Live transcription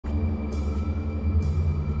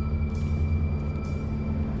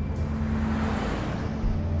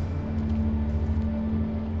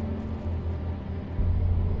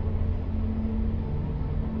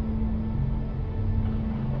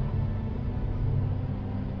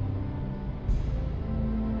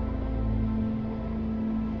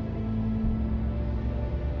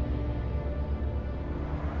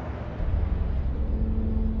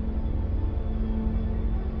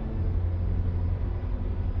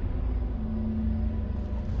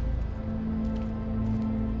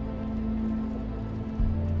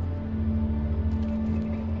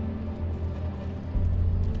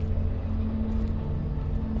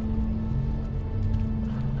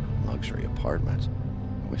luxury apartments.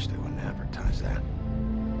 I wish they wouldn't advertise that.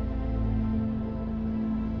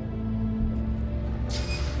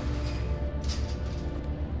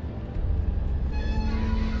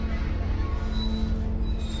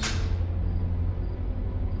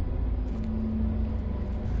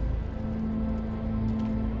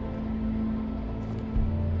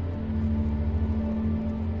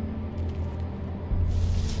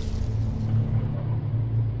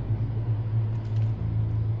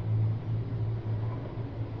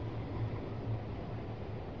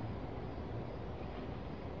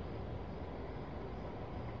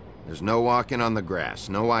 There's no walking on the grass.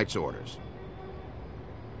 No White's orders.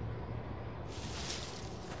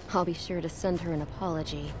 I'll be sure to send her an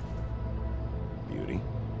apology. Beauty?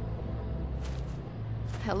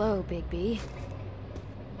 Hello, Bigby.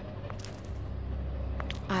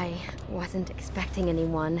 I wasn't expecting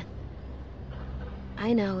anyone.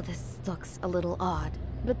 I know this looks a little odd,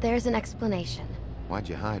 but there's an explanation. Why'd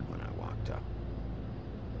you hide when I walked up?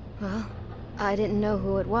 Well, I didn't know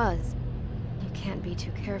who it was. You can't be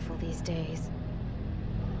too careful these days.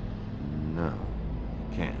 No,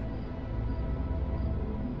 you can't.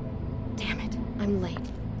 Damn it, I'm late.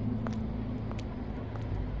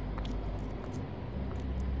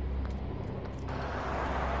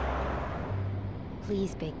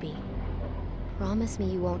 Please, Bigby. Promise me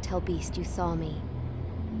you won't tell Beast you saw me.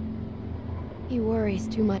 He worries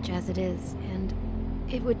too much as it is, and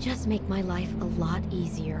it would just make my life a lot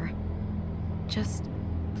easier. Just,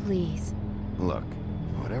 please. Look,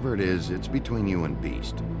 whatever it is, it's between you and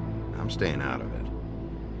Beast. I'm staying out of it.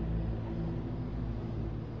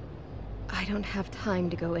 I don't have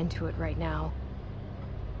time to go into it right now.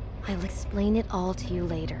 I'll explain it all to you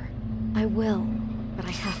later. I will, but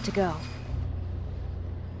I have to go.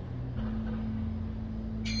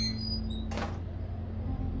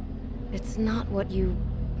 It's not what you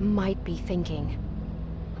might be thinking.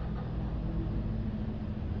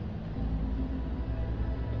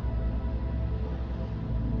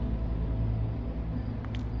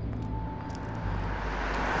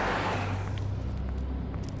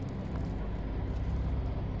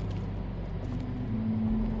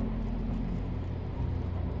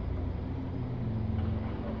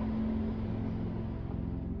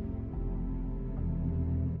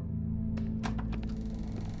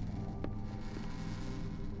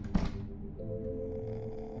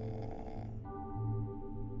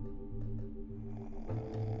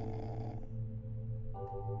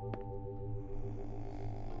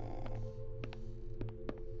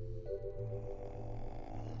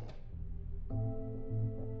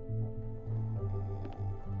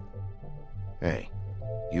 Hey,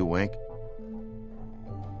 you wink?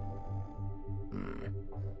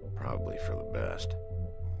 Probably for the best.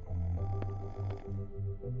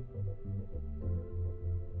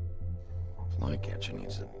 Flycatcher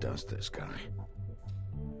needs to dust this guy.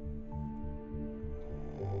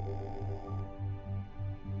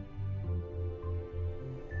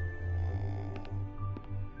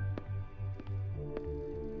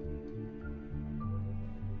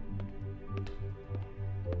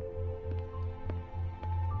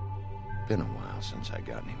 Been a while since I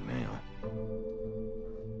got any mail.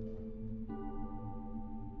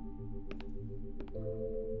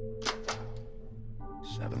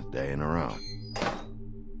 Seventh day in a row.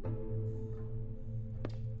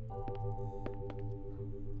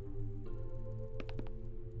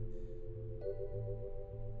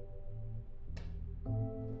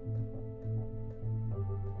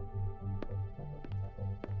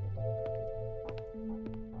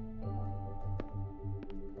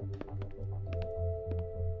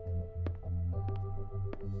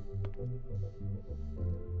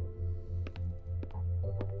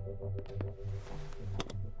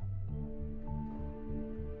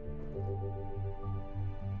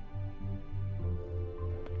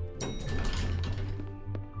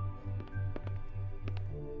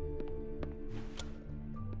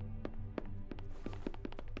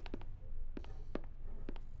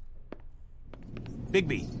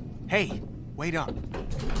 Bigby, hey, wait up.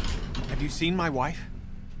 Have you seen my wife?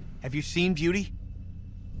 Have you seen Beauty?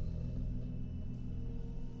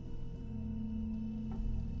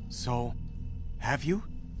 So, have you?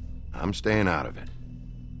 I'm staying out of it.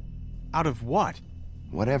 Out of what?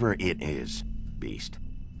 Whatever it is, Beast.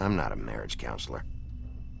 I'm not a marriage counselor.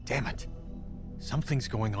 Damn it. Something's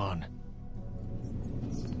going on.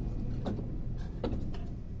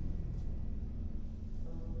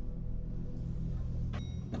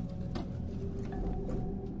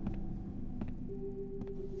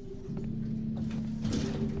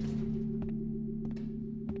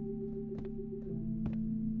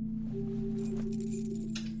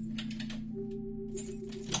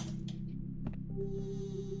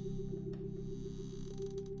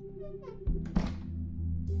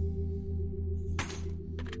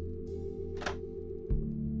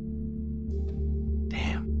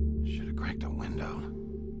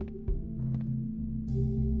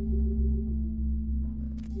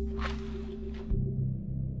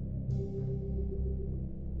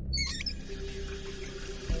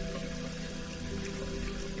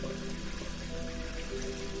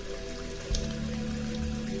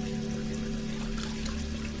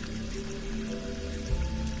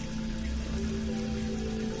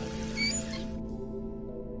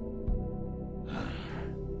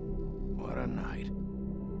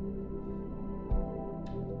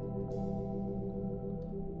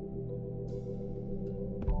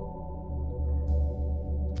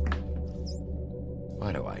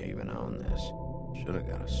 I even own this. Should have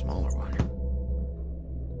got a smaller one.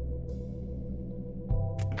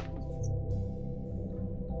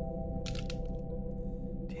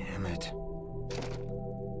 Damn it.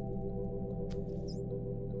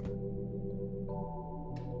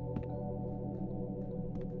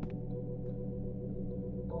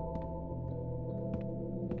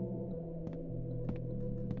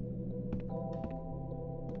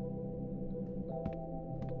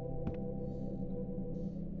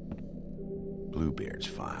 Bluebeard's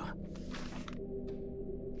file.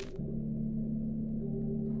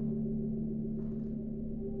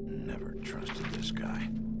 Never trusted this guy.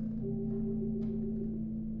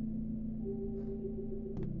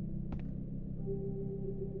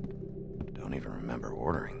 Don't even remember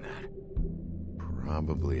ordering that.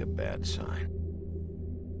 Probably a bad sign.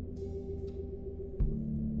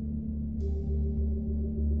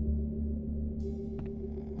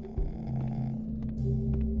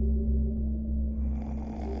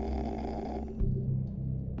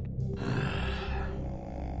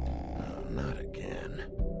 Not again.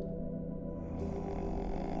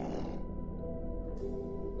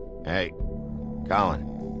 Hey,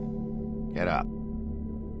 Colin, get up.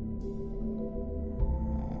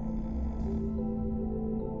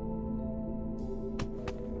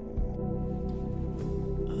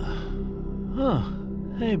 Oh,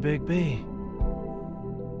 hey, Big B.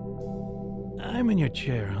 I'm in your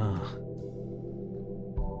chair, huh?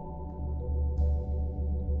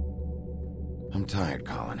 I'm tired,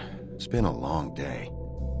 Colin. It's been a long day.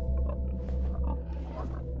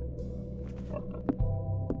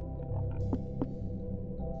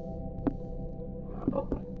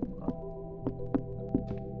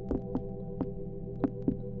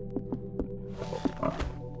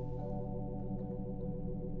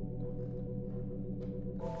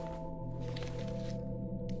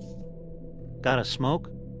 Got a smoke?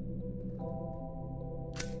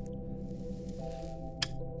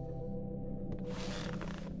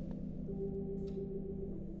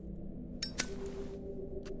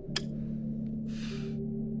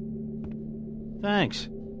 Thanks.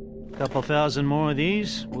 Couple thousand more of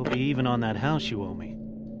these, we'll be even on that house you owe me.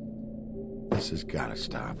 This has gotta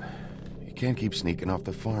stop. You can't keep sneaking off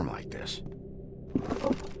the farm like this.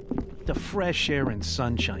 The fresh air and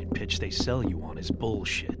sunshine pitch they sell you on is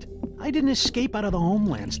bullshit. I didn't escape out of the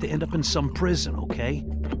homelands to end up in some prison, okay?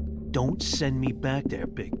 Don't send me back there,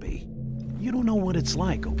 Bigby. You don't know what it's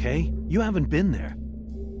like, okay? You haven't been there.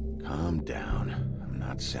 Calm down. I'm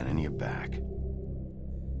not sending you back.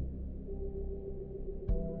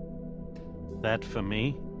 That for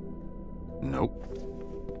me?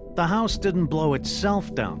 Nope. The house didn't blow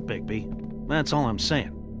itself down, Bigby. That's all I'm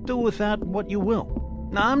saying. Do with that what you will.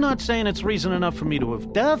 Now, I'm not saying it's reason enough for me to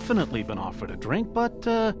have definitely been offered a drink, but,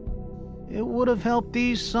 it would have helped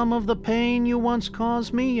ease some of the pain you once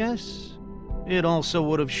caused me, yes. It also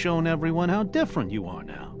would have shown everyone how different you are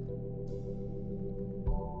now.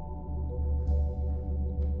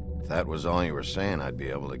 If that was all you were saying, I'd be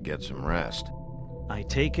able to get some rest. I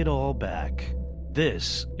take it all back.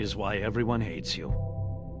 This is why everyone hates you.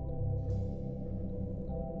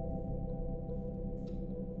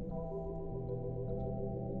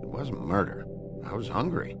 It wasn't murder. I was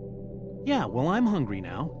hungry. Yeah, well, I'm hungry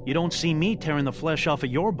now. You don't see me tearing the flesh off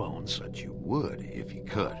of your bones. But you would if you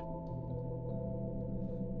could.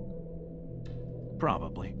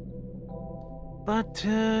 Probably. But,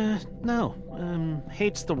 no.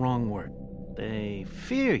 Hate's the wrong word. They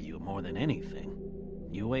fear you more than anything.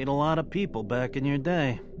 You ate a lot of people back in your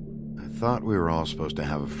day. I thought we were all supposed to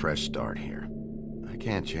have a fresh start here. I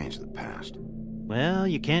can't change the past. Well,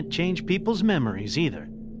 you can't change people's memories either.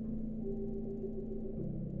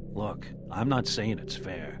 Look, I'm not saying it's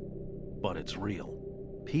fair, but it's real.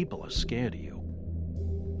 People are scared of you.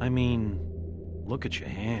 I mean, look at your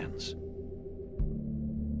hands.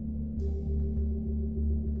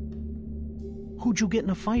 Who'd you get in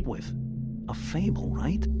a fight with? A Fable,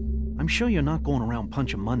 right? I'm sure you're not going around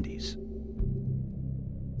punching Mondays.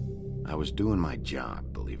 I was doing my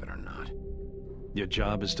job, believe it or not. Your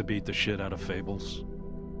job is to beat the shit out of Fables?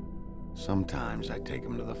 Sometimes I take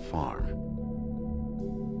them to the farm.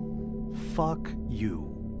 Fuck you.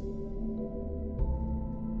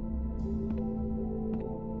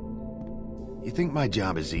 You think my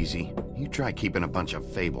job is easy? You try keeping a bunch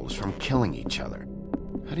of Fables from killing each other.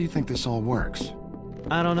 How do you think this all works?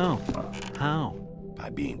 I don't know. How? By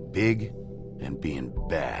being big and being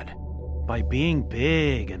bad. By being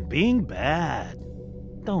big and being bad.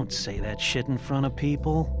 Don't say that shit in front of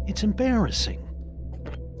people. It's embarrassing.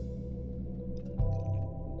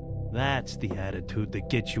 That's the attitude that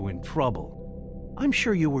gets you in trouble. I'm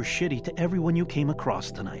sure you were shitty to everyone you came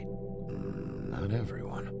across tonight. Not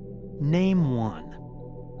everyone. Name one.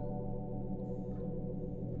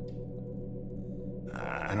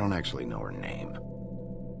 I don't actually know her name.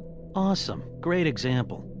 Awesome. Great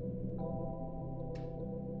example.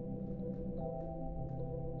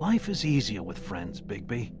 Life is easier with friends,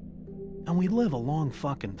 Bigby. And we live a long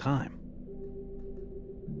fucking time.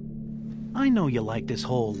 I know you like this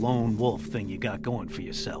whole lone wolf thing you got going for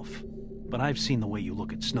yourself. But I've seen the way you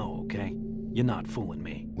look at Snow, okay? You're not fooling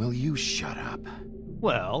me. Will you shut up?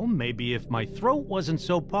 Well, maybe if my throat wasn't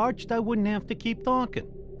so parched, I wouldn't have to keep talking.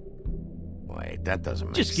 Wait, that doesn't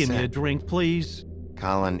make sense. Just give me a drink, please.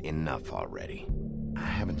 Colin, enough already. I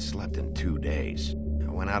haven't slept in 2 days. I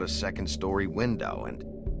went out a second-story window, and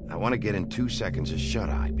I want to get in 2 seconds of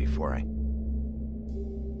shut-eye before I...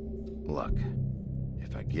 Look,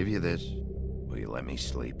 if I give you this, will you let me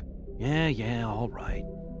sleep? Yeah, all right.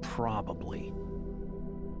 Probably.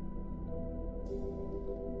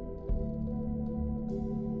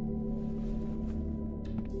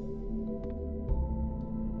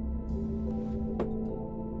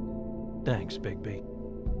 Thanks, Bigby.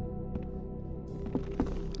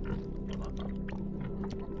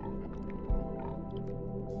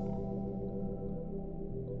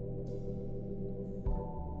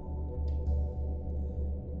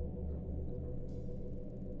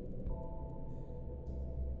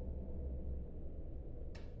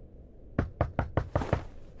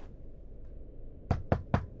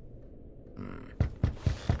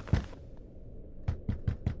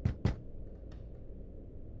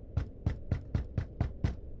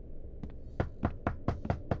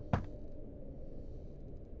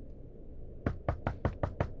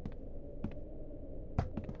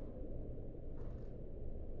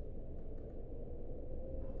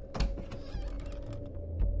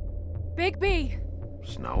 Bigby!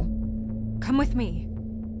 Snow? Come with me.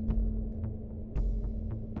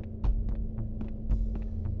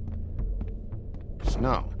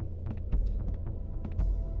 Snow?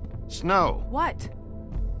 Snow! What?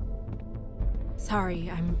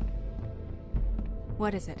 Sorry,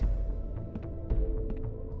 What is it?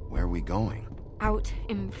 Where are we going? Out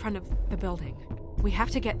in front of the building. We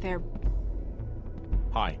have to get there.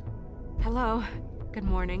 Hi. Hello. Good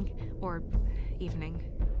morning. Or evening.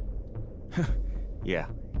 Yeah.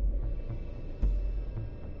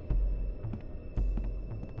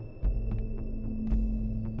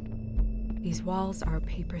 These walls are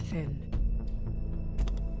paper thin.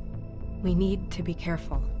 We need to be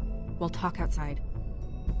careful. We'll talk outside.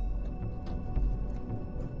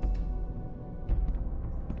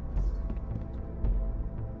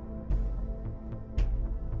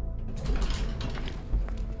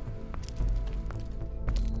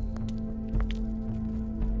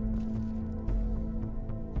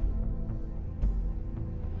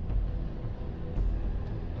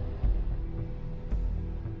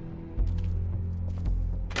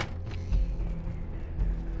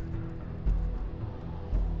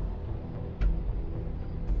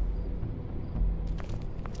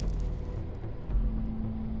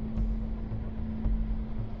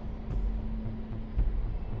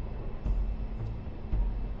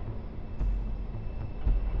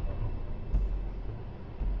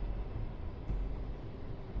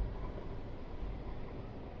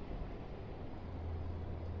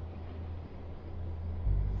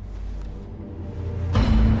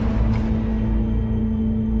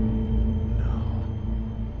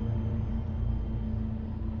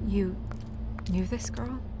 You knew this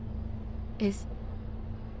girl?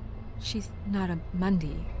 She's not a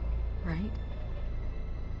Mundy, right?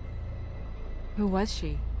 Who was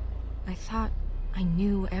she? I thought I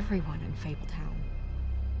knew everyone in Fabletown.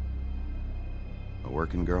 A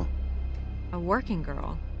working girl? A working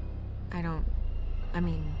girl? I'm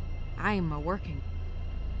a working...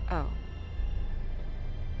 Oh.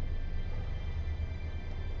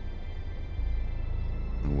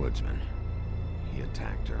 The woodsman. He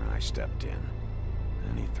attacked her and I stepped in.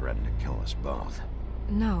 And he threatened to kill us both.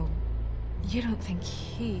 No. You don't think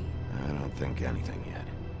he... I don't think anything yet.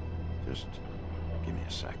 Just give me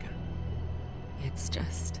a second. It's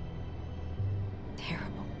just...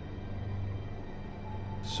 terrible.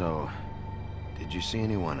 So, did you see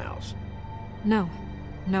anyone else? No.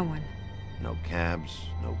 No one. No cabs,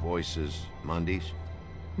 no voices, Mundies?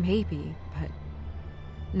 Maybe, but...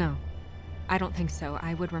 No. I don't think so.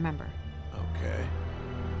 I would remember. Okay.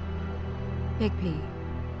 Bigby,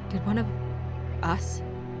 did one of us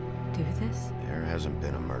do this? There hasn't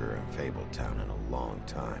been a murder in Fabletown in a long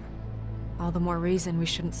time. All the more reason we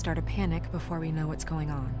shouldn't start a panic before we know what's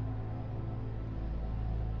going on.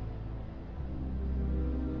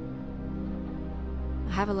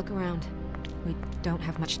 Have a look around. We don't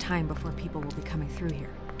have much time before people will be coming through here.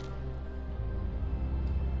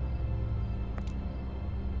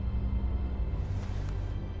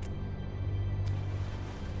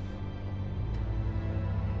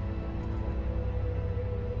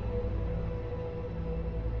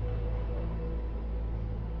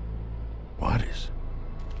 What is...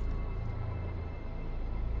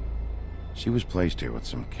 She was placed here with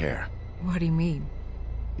some care. What do you mean?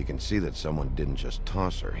 You can see that someone didn't just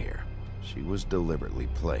toss her here. She was deliberately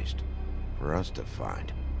placed. For us to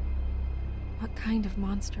find. What kind of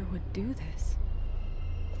monster would do this?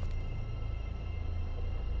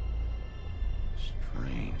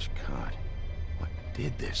 Strange cut. What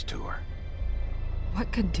did this to her?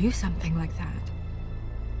 What could do something like that?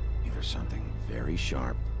 Either something very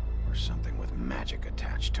sharp, or something with magic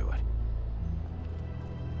attached to it.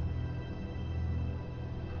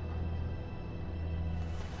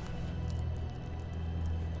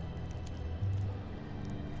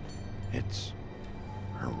 It's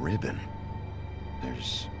her ribbon.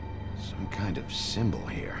 There's some kind of symbol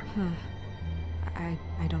here. I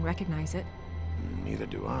don't recognize it. Neither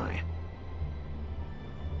do I.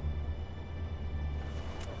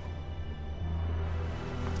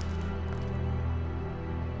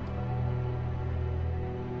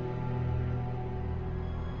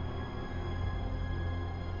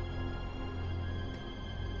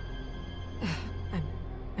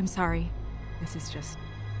 I'm sorry. This is just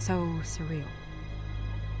so surreal.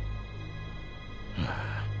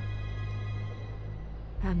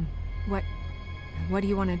 What do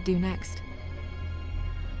you want to do next?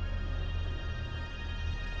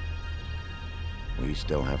 We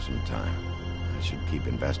still have some time. I should keep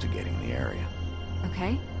investigating the area.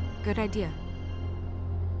 Okay, good idea.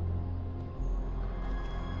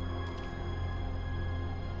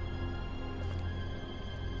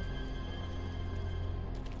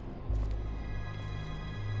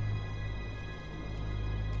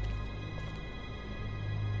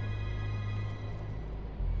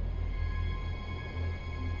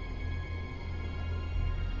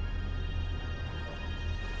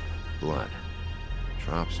 Blood.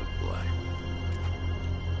 Drops of blood.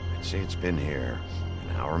 I'd say it's been here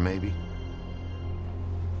an hour, maybe?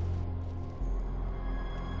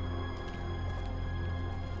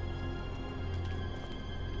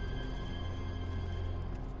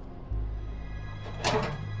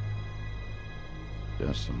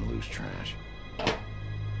 Just some loose trash.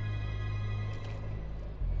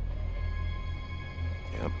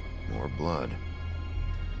 Yep, more blood.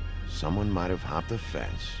 Someone might have hopped the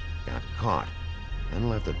fence, got caught, and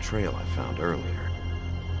left the trail I found earlier.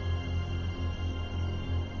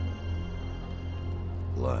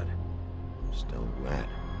 Blood. Still wet.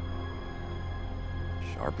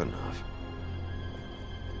 Sharp enough.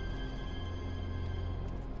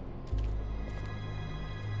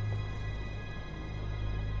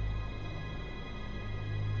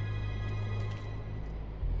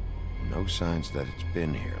 No signs that it's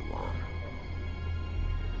been here long.